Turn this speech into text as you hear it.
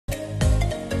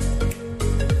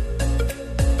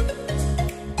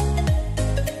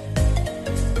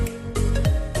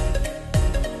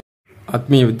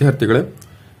ಆತ್ಮೀಯ ವಿದ್ಯಾರ್ಥಿಗಳೇ,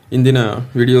 ಇಂದಿನ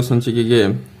ವಿಡಿಯೋ ಸಂಚಿಕೆಗೆ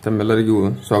ತಮ್ಮೆಲ್ಲರಿಗೂ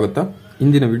ಸ್ವಾಗತ.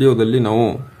 ಇಂದಿನ ವಿಡಿಯೋದಲ್ಲಿ ನಾವು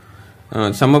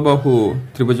ಸಮಬಾಹು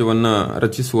ತ್ರಿಭುಜವನ್ನು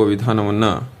ರಚಿಸುವ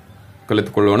ವಿಧಾನವನ್ನು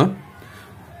ಕಲಿತುಕೊಳ್ಳೋಣ.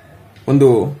 ಒಂದು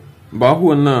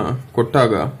ಬಾಹುವನ್ನು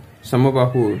ಕೊಟ್ಟಾಗ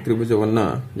ಸಮಬಾಹು ತ್ರಿಭುಜವನ್ನು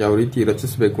ಯಾವ ರೀತಿ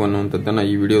ರಚಿಸಬೇಕು ಅನ್ನುವಂಥದ್ದನ್ನು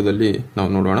ಈ ವಿಡಿಯೋದಲ್ಲಿ ನಾವು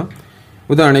ನೋಡೋಣ.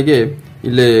 ಉದಾಹರಣೆಗೆ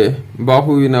ಇಲ್ಲಿ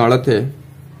ಬಾಹುವಿನ ಅಳತೆ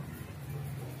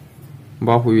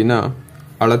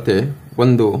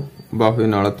ಒಂದು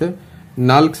ಬಾಹುವಿನ ಅಳತೆ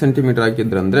 4 ಸೆಂಟಿಮೀಟರ್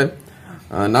ಹಾಕಿದ್ರಂದ್ರೆ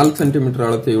 4 ಸೆಂಟಿಮೀಟರ್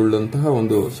ಅಳತೆಯುಳ್ಳಂತಹ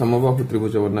ಒಂದು ಸಮಬಾಹು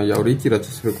ತ್ರಿಭುಜವನ್ನು ಯಾವ ರೀತಿ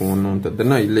ರಚಿಸಬೇಕು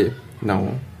ಅನ್ನುವಂಥದ್ದನ್ನ ಇಲ್ಲಿ ನಾವು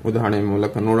ಉದಾಹರಣೆ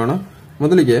ಮೂಲಕ ನೋಡೋಣ.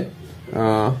 ಮೊದಲಿಗೆ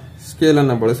ಸ್ಕೇಲ್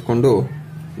ಅನ್ನು ಬಳಸಿಕೊಂಡು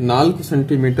 4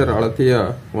 ಸೆಂಟಿಮೀಟರ್ ಅಳತೆಯ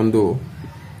ಒಂದು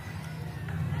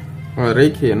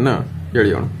ರೇಖೆಯನ್ನ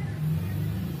ಎಳೆಯೋಣ.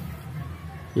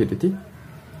 ಈ ರೀತಿ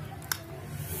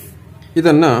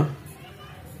ಇದನ್ನ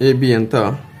AB ಅಂತ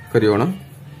ಕರೆಯೋಣ.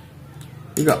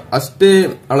 ಈಗ ಅಷ್ಟೇ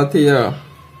ಅಳತೆಯ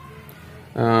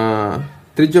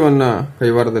ತ್ರಿಜ್ಯವನ್ನು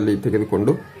ಕೈವಾರದಲ್ಲಿ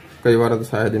ತೆಗೆದುಕೊಂಡು ಕೈವಾರದ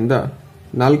ಸಹಾಯದಿಂದ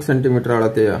 4 ಸೆಂಟಿಮೀಟರ್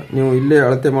ಅಳತೆಯ ನೀವು ಇಲ್ಲೇ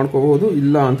ಅಳತೆ ಮಾಡ್ಕೋಬಹುದು.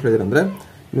 ಇಲ್ಲ ಅಂತ ಹೇಳಿದ್ರಂದ್ರೆ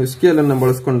ನೀವು ಸ್ಕೇಲ್ ಅನ್ನು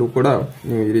ಬಳಸಿಕೊಂಡು ಕೂಡ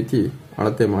ನೀವು ಈ ರೀತಿ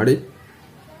ಅಳತೆ ಮಾಡಿ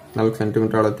 4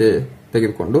 ಸೆಂಟಿಮೀಟರ್ ಅಳತೆ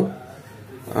ತೆಗೆದುಕೊಂಡು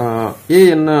ಎ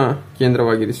ಯನ್ನ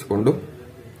ಕೇಂದ್ರವಾಗಿರಿಸಿಕೊಂಡು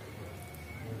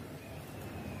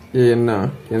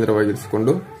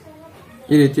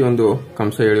ಈ ರೀತಿ ಒಂದು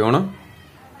ಕಂಸ ಎಳೆಯೋಣ.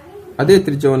 ಅದೇ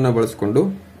ತ್ರಿಜ್ಯವನ್ನು ಬಳಸಿಕೊಂಡು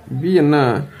ಬಿ ಯನ್ನ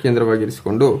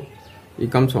ಕೇಂದ್ರವಾಗಿರಿಸಿಕೊಂಡು ಈ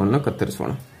ಕಂಸವನ್ನು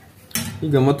ಕತ್ತರಿಸೋಣ.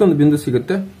 ಈಗ ಮತ್ತೊಂದು ಬಿಂದು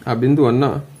ಸಿಗುತ್ತೆ. ಆ ಬಿಂದುವನ್ನು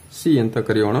ಸಿ ಅಂತ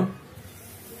ಕರೆಯೋಣ.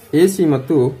 AC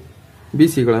ಮತ್ತು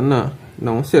BC ಗಳನ್ನು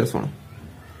ನಾವು ಸೇರಿಸೋಣ.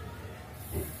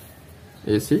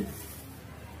 AC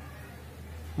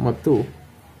ಮತ್ತು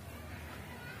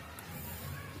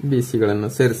BC ಗಳನ್ನು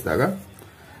ಸೇರಿಸಿದಾಗ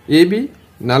AB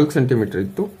 4 ಸೆಂಟಿಮೀಟರ್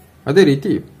ಇತ್ತು. ಅದೇ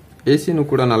ರೀತಿ AC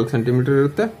ಕೂಡ 4 ಸೆಂಟಿಮೀಟರ್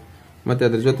ಇರುತ್ತೆ ಮತ್ತೆ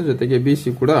ಅದರ ಜೊತೆಗೆ BC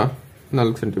ಕೂಡ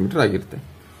 4 ಸೆಂಟಿಮೀಟರ್ ಆಗಿರುತ್ತೆ.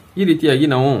 ಈ ರೀತಿಯಾಗಿ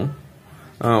ನಾವು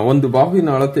ಒಂದು ಬಾಹುವಿನ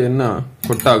ಅಳತೆಯನ್ನ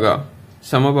ಕೊಟ್ಟಾಗ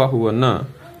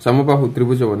ಸಮಬಾಹು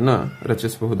ತ್ರಿಭುಜವನ್ನ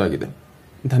ರಚಿಸಬಹುದಾಗಿದೆ.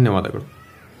 ಧನ್ಯವಾದಗಳು.